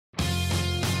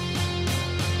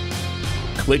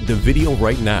Click the video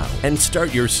right now and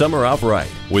start your summer off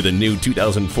right with a new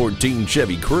 2014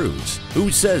 Chevy Cruze. Who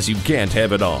says you can't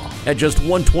have it all? At just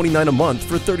 $129 a month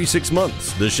for 36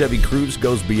 months, the Chevy Cruze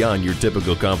goes beyond your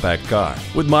typical compact car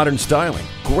with modern styling,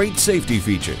 great safety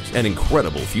features, and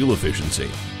incredible fuel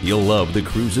efficiency. You'll love the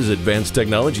Cruze's advanced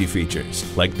technology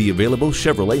features like the available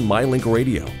Chevrolet MyLink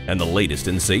radio and the latest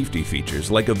in safety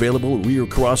features like available rear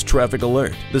cross traffic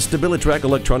alert, the StabiliTrak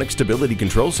electronic stability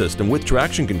control system with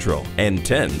traction control, and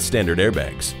 10 standard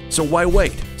airbags. So why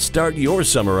wait? Start your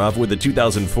summer off with the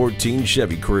 2014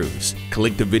 Chevy Cruze.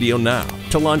 Click the video now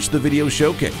to launch the video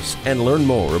showcase and learn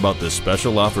more about the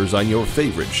special offers on your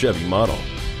favorite Chevy model.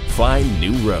 Find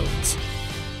new roads.